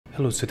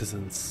Hello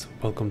citizens,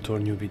 welcome to our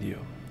new video.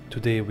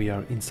 Today we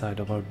are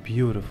inside of our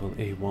beautiful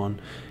A1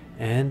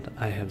 and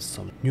I have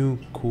some new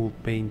cool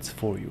paints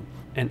for you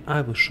and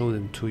I will show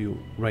them to you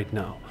right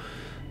now.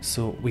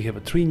 So we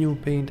have 3 new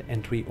paint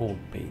and 3 old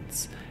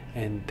paints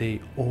and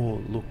they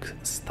all look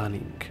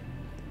stunning.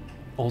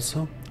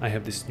 Also I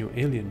have this new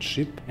alien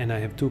ship and I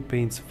have 2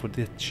 paints for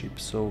that ship,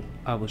 so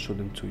I will show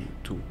them to you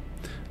too.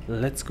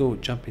 Let's go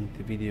jump into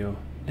the video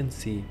and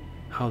see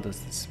how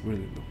does this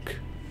really look.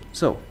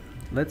 So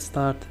let's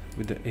start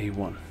with the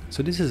A1.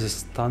 So this is a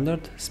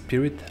standard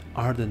Spirit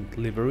Ardent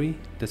livery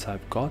that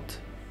I've got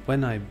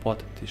when I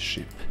bought this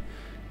ship.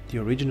 The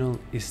original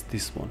is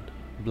this one,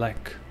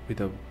 black with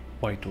a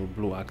white or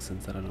blue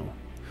accents, I don't know.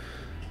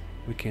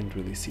 We can't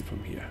really see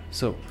from here.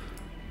 So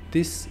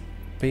this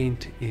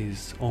paint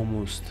is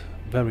almost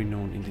very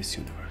known in this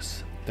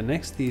universe. The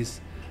next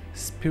is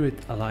Spirit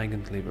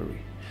ALLEGIANT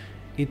livery.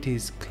 It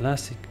is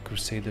classic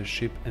Crusader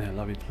ship and I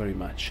love it very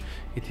much.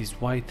 It is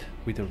white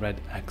with the red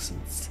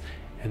accents.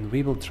 And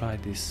we will try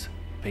this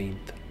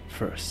paint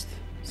first.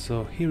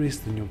 So here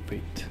is the new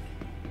paint.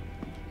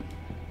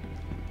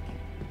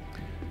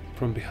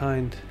 From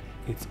behind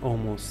it's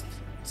almost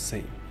the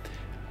same.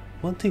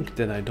 One thing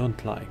that I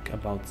don't like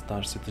about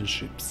Star Citizen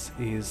ships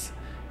is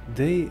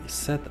they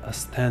set a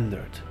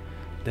standard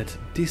that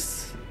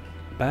this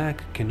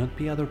back cannot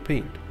be other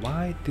paint.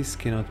 Why this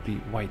cannot be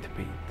white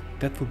paint?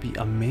 That would be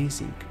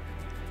amazing.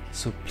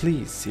 So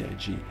please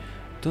CIG,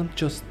 don't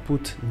just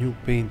put new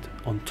paint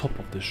on top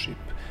of the ship.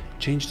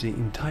 Change the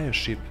entire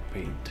ship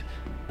paint.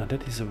 Now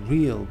that is a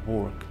real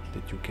work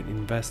that you can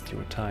invest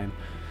your time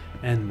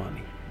and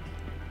money.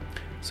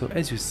 So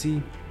as you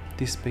see,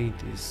 this paint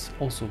is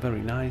also very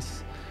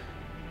nice.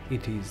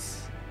 It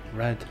is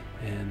red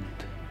and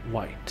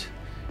white.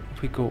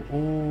 If we go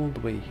all the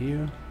way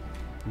here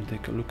and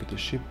take a look at the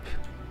ship,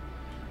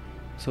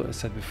 so as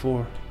said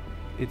before,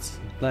 it's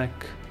black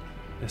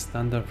as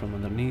standard from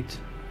underneath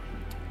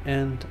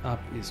and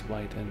up is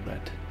white and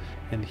red.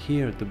 And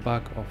here the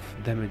bug of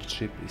damaged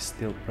ship is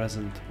still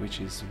present, which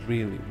is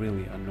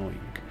really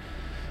annoying.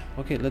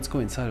 Okay, let's go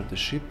inside of the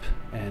ship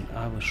and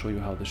I will show you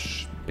how the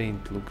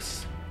paint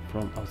looks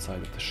from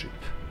outside of the ship.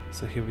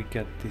 So here we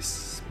get this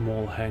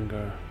small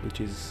hangar,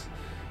 which is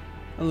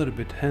a little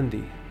bit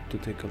handy to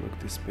take a look at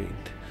this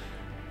paint.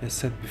 As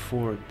said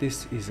before,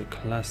 this is a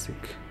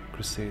classic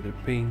Crusader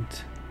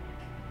paint.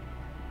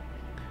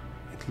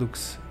 It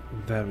looks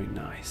very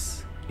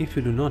nice. If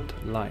you do not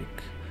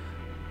like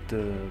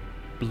the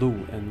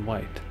blue and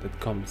white that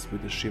comes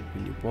with the ship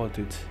when you bought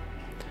it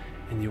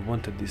and you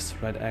wanted these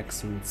red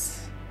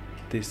accents,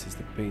 this is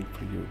the paint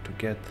for you to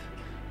get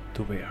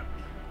to wear.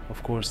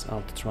 Of course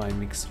I'll try and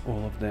mix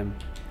all of them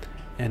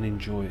and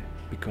enjoy,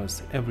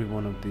 because every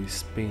one of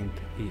these paint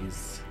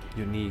is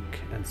unique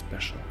and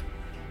special.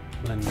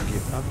 Let me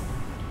give up.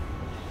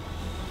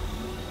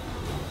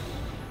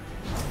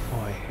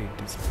 Oh, I hate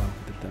this part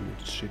of the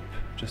damaged ship,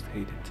 just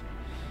hate it.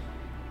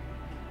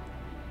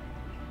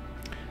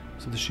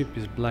 So the ship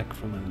is black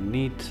from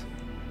underneath.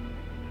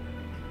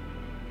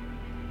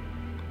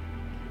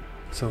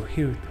 So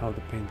here is how the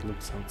paint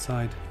looks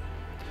outside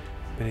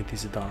when it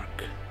is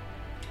dark.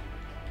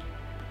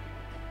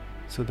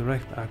 So the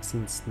red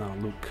accents now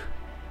look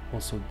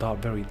also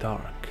very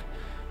dark,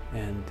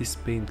 and this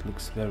paint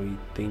looks very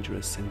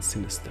dangerous and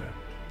sinister.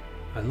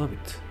 I love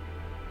it.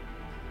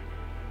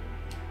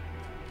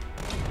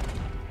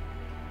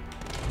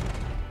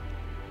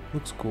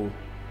 Looks cool.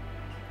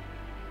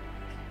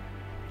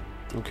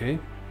 Okay,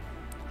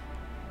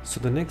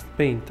 so the next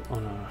paint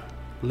on our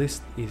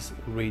list is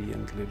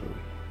Radiant livery,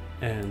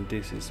 and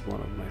this is one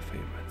of my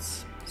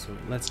favorites, so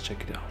let's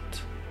check it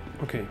out.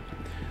 Okay,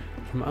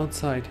 from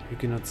outside you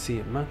cannot see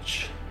it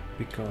much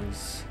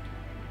because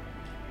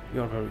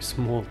you are a very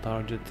small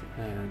target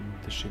and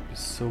the ship is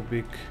so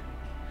big.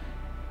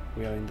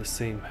 We are in the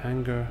same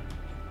hangar,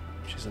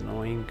 which is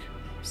annoying.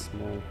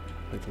 Small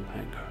little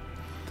hangar.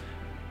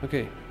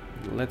 Okay,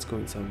 let's go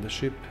inside the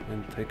ship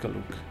and take a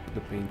look at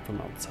the paint from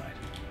outside.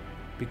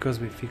 Because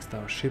we fixed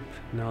our ship,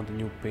 now the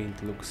new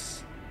paint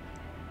looks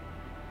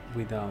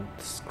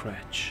without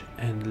scratch.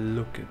 And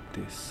look at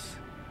this.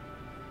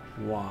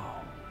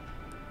 Wow.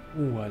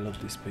 Ooh, I love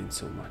this paint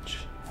so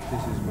much.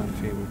 This is my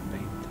favorite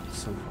paint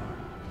so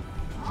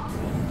far.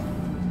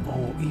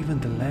 Oh, even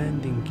the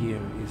landing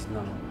gear is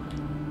now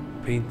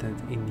painted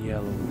in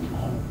yellow.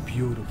 Oh,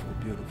 beautiful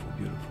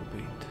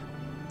paint.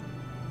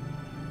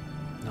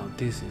 Now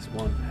this is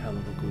one hell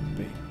of a good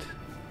paint.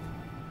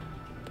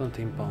 Don't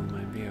impound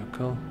my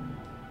vehicle.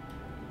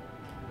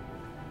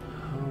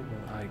 How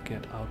will I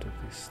get out of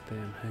this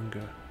damn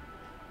hangar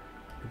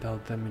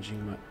without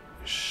damaging my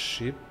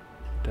ship?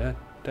 That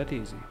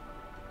easy.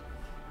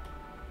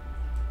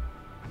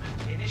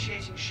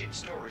 Initiating ship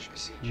storage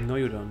procedure. No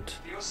you don't.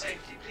 For your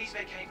safety, please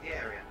vacate the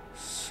area.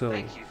 So,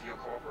 thank you for your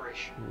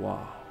cooperation.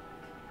 Wow.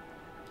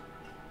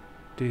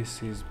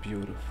 This is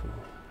beautiful.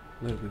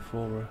 A little bit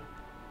forward.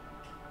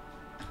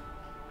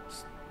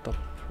 Stop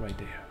right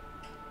there.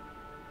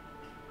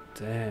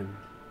 Damn,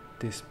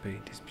 this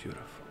paint is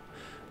beautiful.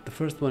 The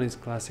first one is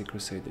classic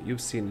Crusader.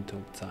 You've seen it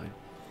all the time.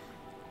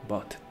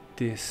 but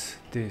this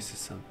is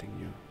something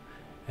new.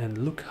 And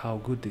look how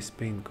good this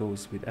paint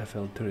goes with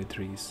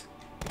FL33s.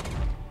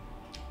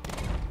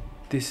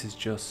 This is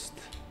just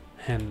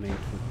handmade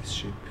for this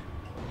ship.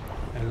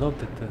 I love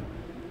that the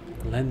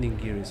landing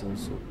gear is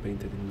also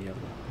painted in yellow.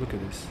 Look at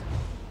this.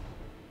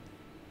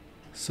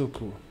 So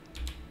cool.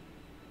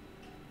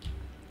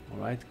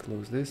 Alright,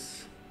 close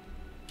this.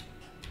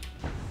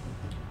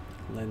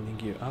 Landing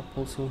gear up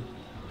also.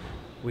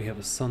 We have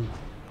a sun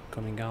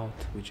coming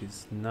out, which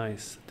is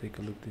nice. Take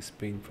a look at this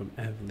paint from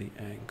every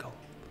angle.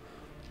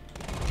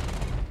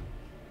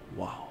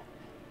 Wow.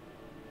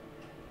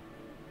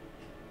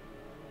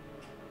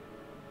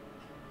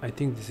 I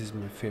think this is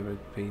my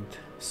favorite paint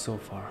so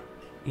far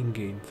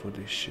in-game for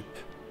this ship.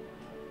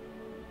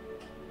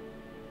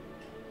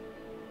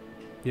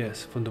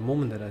 Yes, from the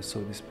moment that I saw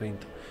this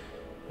paint,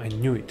 I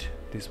knew it.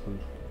 This would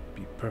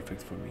be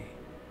perfect for me.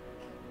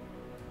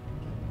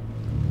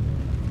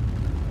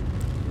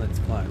 Let's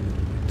fly a little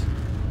bit.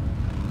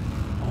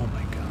 Oh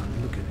my god,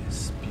 look at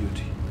this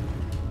beauty.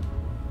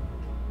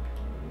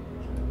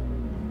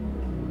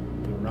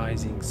 The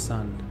rising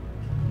sun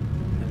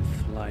and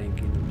flying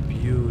in a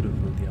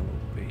beautiful yellow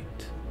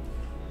paint.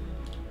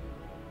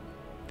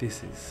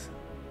 This is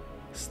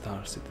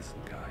Star Citizen,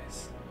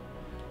 guys.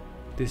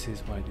 This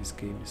is why this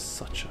game is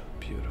such a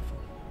beautiful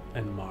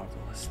and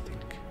marvelous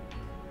thing.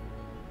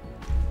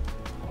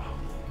 Wow.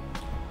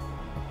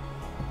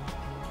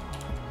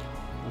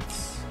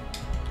 Let's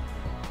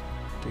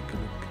take a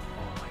look.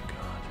 Oh my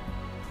god.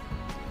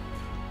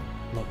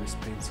 Love this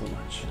paint so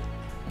much.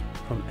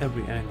 From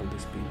every angle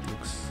this paint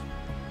looks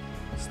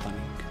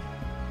stunning.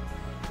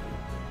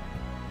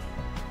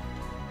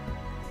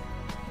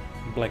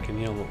 Black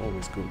and yellow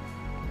always go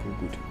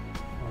good.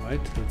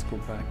 Alright, let's go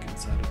back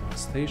inside of our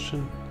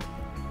station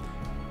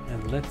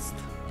and let's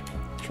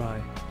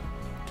try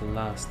the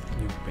last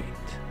new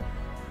paint.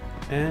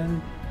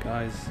 And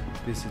guys,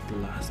 this is the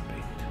last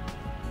paint.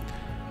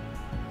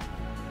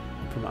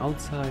 From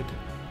outside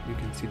you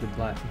can see the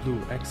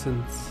blue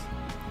accents.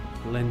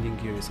 Landing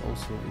gear is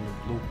also in a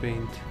blue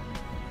paint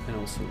and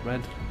also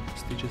red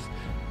stitches.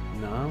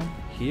 Now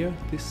here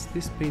this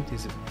paint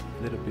is a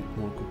little bit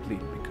more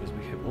complete because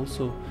we have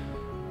also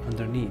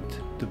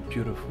underneath the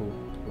beautiful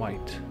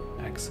white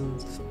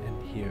accents,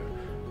 and here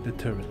the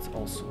turrets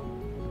also.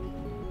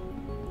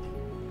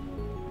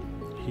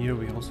 Here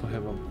we also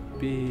have a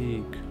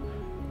big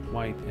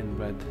white and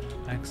red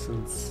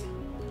accents,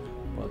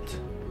 but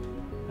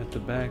at the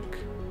back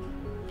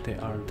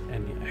there aren't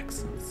any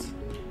accents.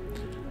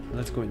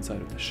 Let's go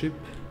inside of the ship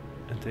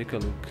and take a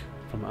look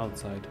from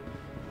outside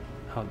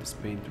how this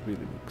paint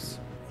really looks.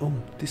 Oh,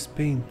 this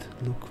paint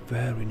looks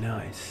very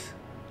nice.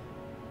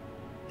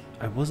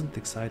 I wasn't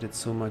excited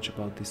so much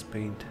about this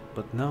paint,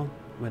 but now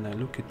when I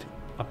look at it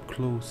up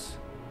close,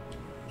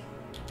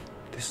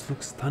 this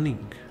looks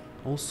stunning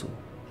also,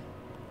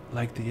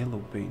 like the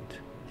yellow paint.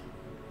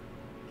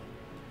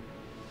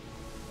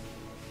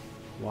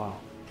 Wow.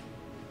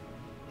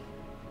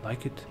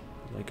 Like it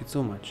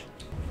so much.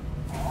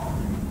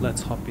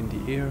 Let's hop in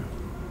the air.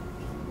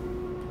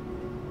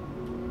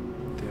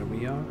 There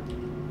we are.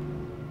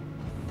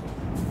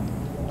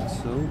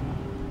 So,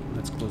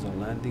 let's close our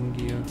landing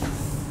gear.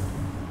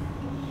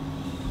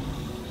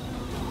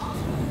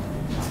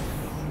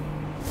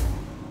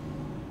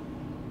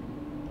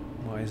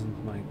 Why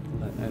isn't my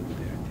there it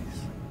is.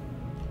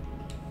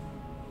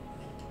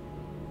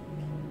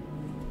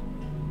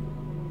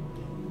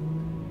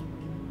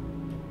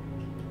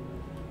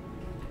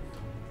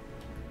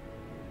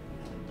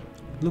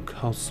 Look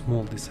how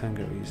small this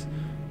hangar is.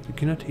 You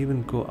cannot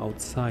even go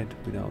outside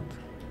without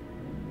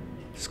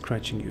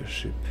scratching your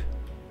ship.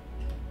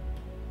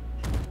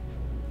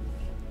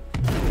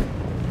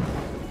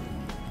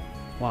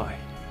 Why?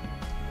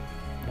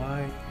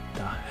 Why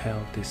the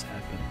hell this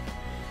happened?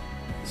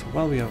 So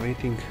while we are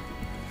waiting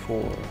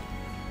for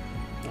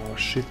our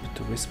ship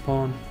to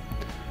respawn,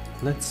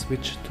 let's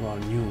switch to our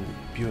new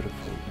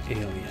beautiful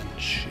alien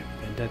ship,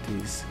 and that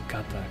is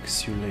Gatac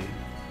Syluen.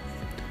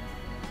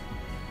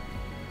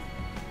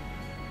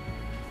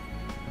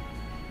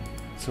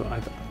 So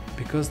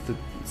because the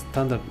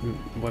standard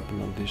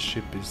weapon on this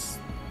ship is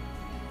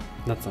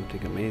not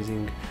something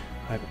amazing,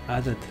 I've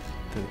added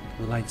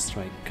the light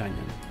strike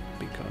cannon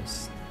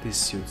because this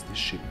suits the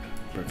ship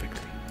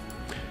perfectly.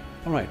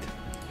 Alright,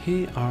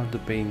 here are the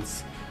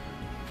paints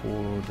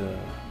for the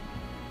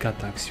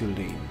Gatac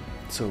Syluen.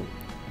 So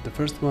the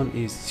first one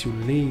is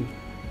CHUI'Ā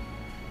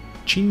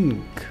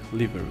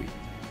livery.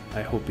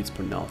 I hope it's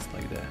pronounced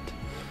like that.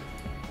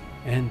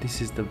 And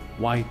this is the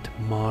white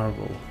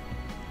marble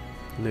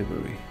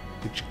livery,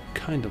 which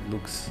kind of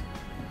looks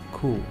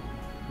cool,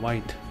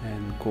 white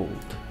and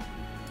gold.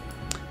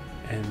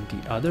 And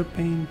the other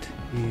paint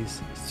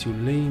is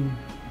CHUI'Ā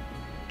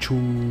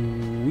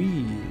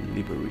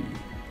livery.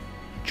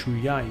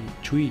 CHUI'Ā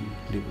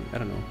livery. I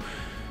don't know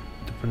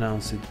to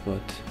pronounce it,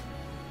 but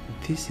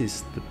this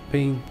is the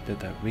paint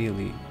that I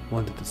really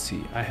wanted to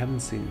see. I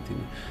haven't seen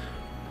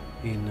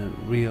it in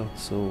real,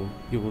 so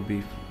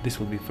this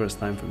will be first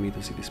time for me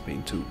to see this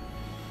paint too.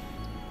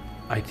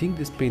 I think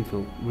this paint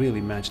will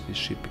really match this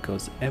ship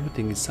because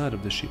everything inside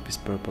of the ship is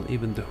purple,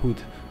 even the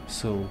hood,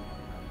 so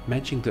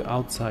matching the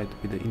outside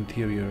with the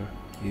interior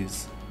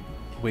is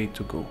way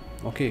to go.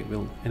 Okay,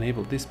 we'll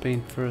enable this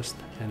paint first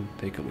and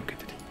take a look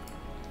at it.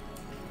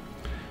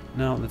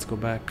 Now let's go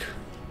back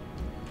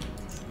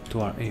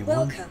to our A1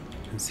 Welcome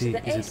and see to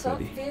the is it ASOC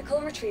ready.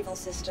 vehicle retrieval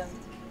system.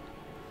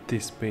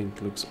 This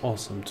paint looks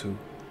awesome too.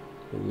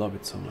 I love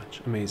it so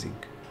much. Amazing.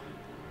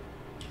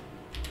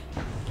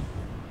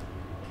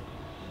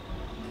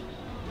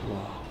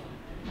 Wow.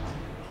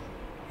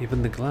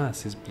 Even the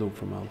glass is blue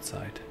from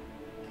outside,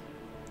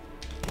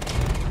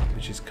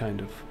 which is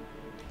kind of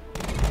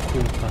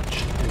cool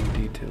touch and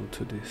detail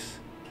to this.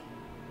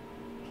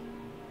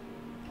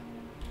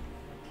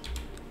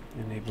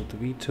 Enable the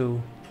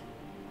veto.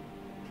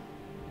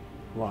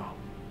 Wow.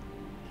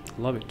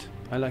 Love it.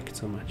 I like it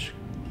so much.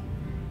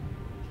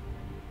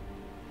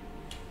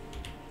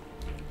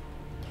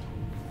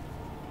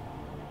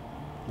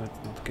 Let's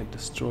not get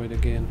destroyed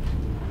again.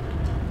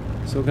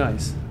 So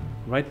guys,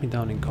 write me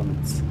down in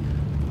comments,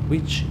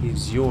 which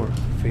is your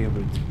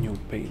favorite new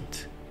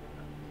paint?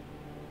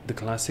 The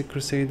classic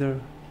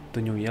Crusader,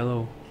 the new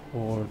yellow,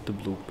 or the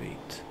blue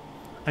paint?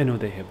 I know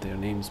they have their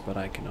names, but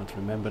I cannot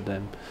remember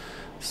them.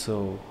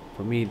 So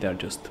for me, they're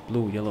just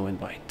blue, yellow and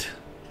white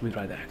with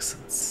red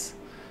accents.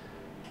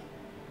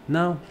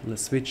 Now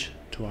let's switch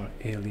to our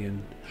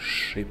alien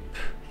ship.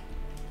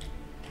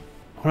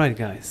 Alright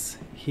guys,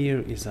 here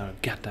is our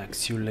Gatac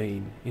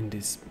Syluen in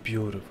this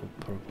beautiful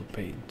purple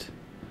paint.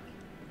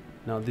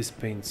 Now this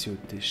paint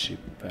suits this ship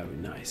very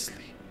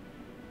nicely.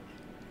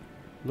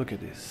 Look at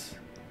this.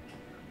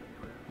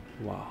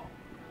 Wow.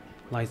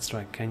 Light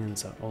strike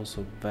cannons are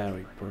also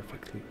very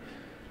perfectly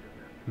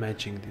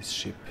matching this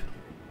ship.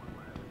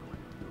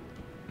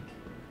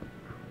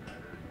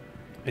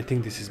 I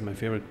think this is my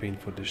favorite paint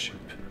for this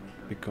ship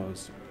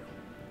because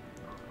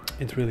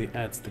it really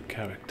adds the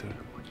character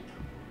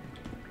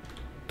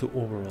to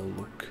overall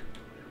look,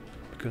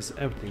 because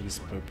everything is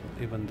purple,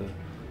 even the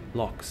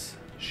locks.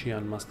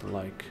 CH.IING must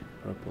like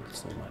purple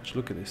so much.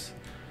 Look at this,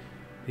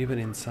 even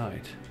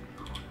inside.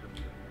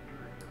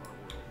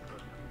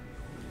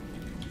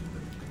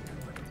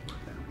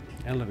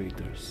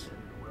 Elevators,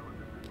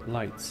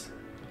 lights,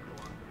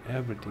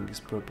 everything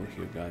is purple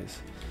here guys.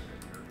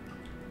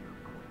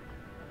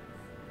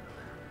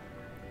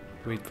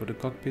 Wait for the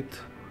cockpit,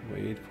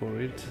 wait for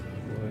it,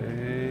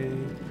 wait,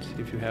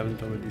 if you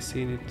haven't already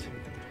seen it.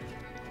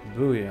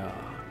 Booyah!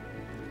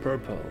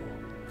 Purple.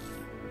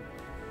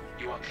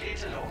 You are clear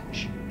to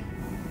launch.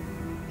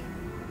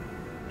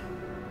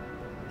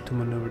 To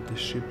maneuver the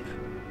ship.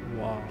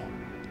 Wow.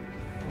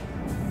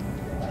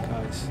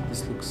 Guys,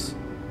 this looks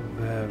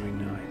very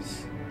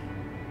nice.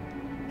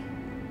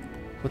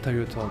 What are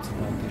your thoughts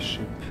about this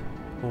ship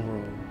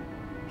overall?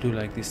 Do you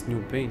like these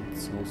new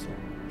paints also?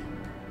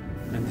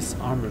 And this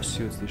armor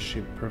suits the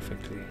ship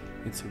perfectly.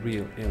 It's a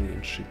real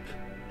alien ship.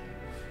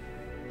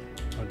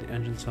 Are the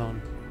engines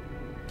on?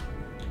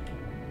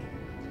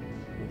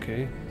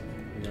 Okay,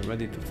 we are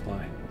ready to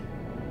fly.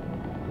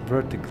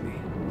 Vertically.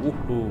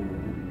 Woohoo!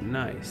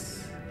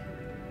 Nice!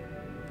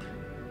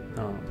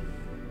 Now,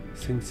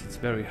 since it's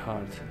very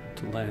hard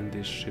to land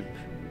this ship,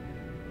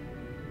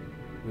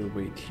 we'll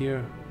wait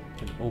here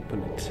and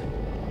open it.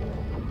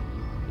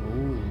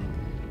 Ooh.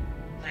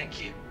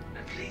 Thank you,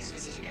 and please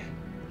visit again.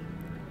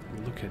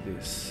 Look at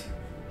this.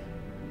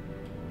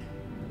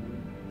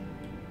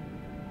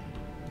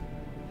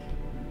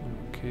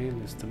 Okay,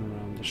 let's turn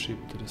around the ship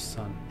to the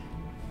sun.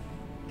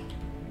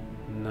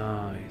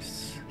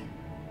 Nice.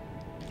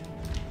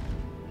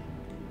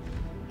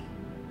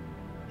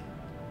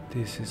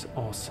 This is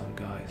awesome,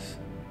 guys.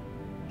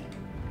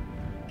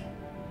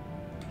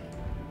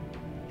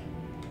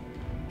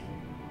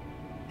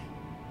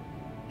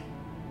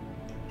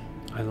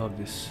 I love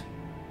this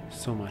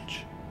so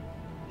much.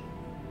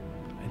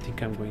 I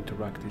think I'm going to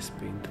rock this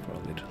paint for a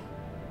little.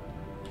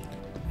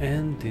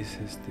 And this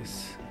is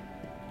this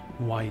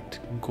white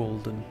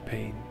golden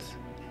paint.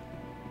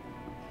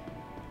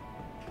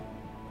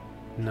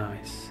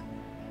 Nice.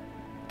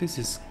 This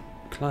is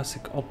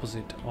classic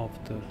opposite of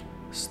the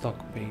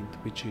stock paint,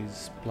 which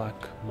is black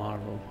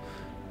marble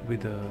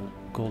with a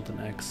golden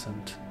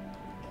accent.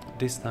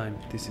 This time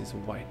this is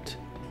white,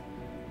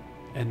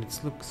 and it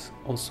looks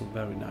also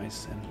very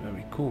nice and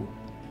very cool.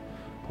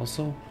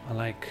 Also, I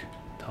like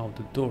how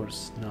the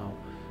doors now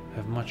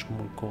have much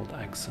more gold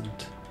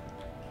accent,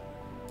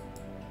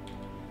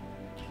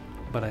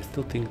 but I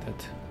still think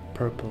that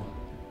purple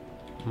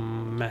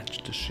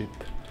matched the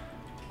ship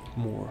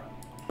more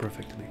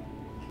perfectly.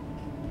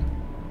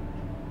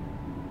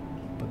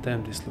 But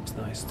damn, this looks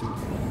nice too.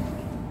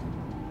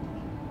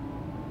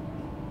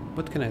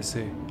 What can I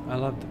say? I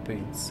love the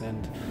paints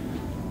and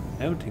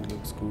everything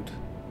looks good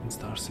in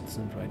Star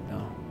Citizen right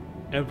now.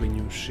 Every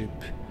new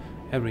ship,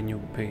 every new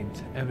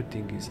paint,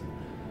 everything is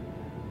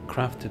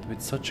crafted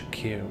with such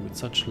care, with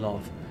such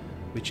love,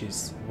 which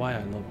is why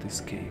I love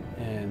this game.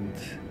 And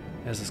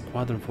as a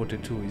Squadron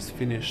 42 is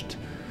finished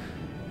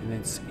and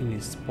it's in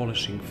its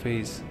polishing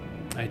phase,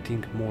 I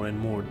think more and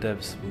more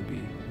devs will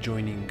be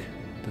joining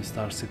the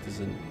Star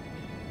Citizen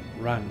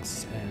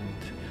ranks, and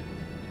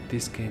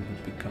this game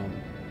will become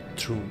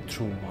true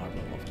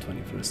marvel of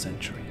 21st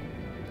century.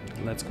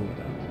 Let's go with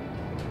that.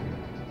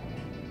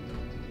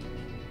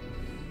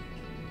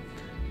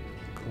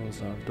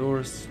 Close our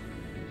doors.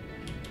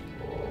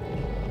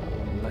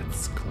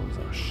 Let's close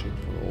our ship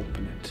or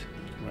open it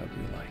wherever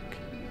you like.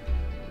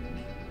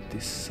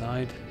 This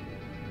side.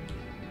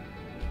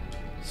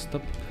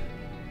 Stop.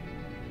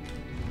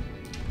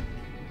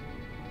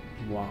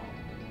 Wow.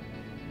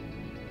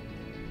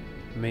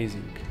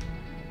 Amazing.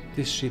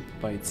 This ship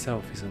by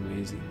itself is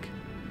amazing,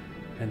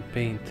 and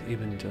paint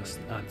even just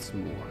adds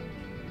more.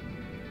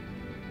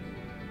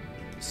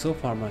 So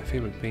far my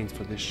favorite paints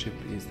for this ship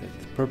is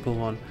that purple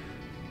one,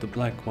 the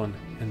black one,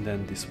 and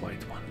then this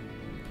white one.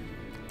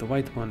 The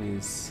white one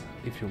is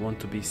if you want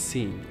to be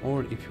seen,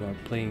 or if you are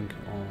playing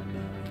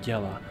on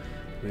yellow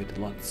where a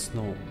lot of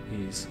snow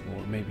is,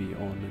 or maybe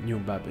on New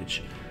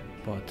Babbage,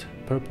 but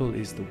purple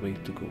is the way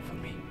to go for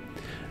me.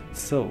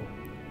 So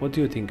what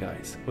do you think,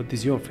 guys? What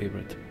is your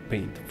favorite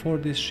paint for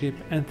this ship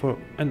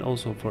and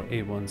also for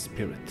A1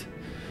 Spirit?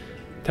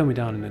 Tell me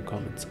down in the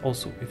comments.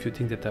 Also, if you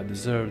think that I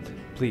deserved,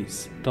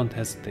 please don't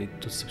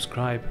hesitate to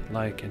subscribe,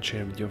 like and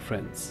share with your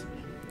friends.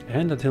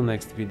 And until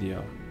next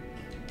video,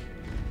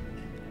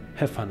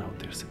 have fun out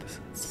there,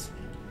 citizens.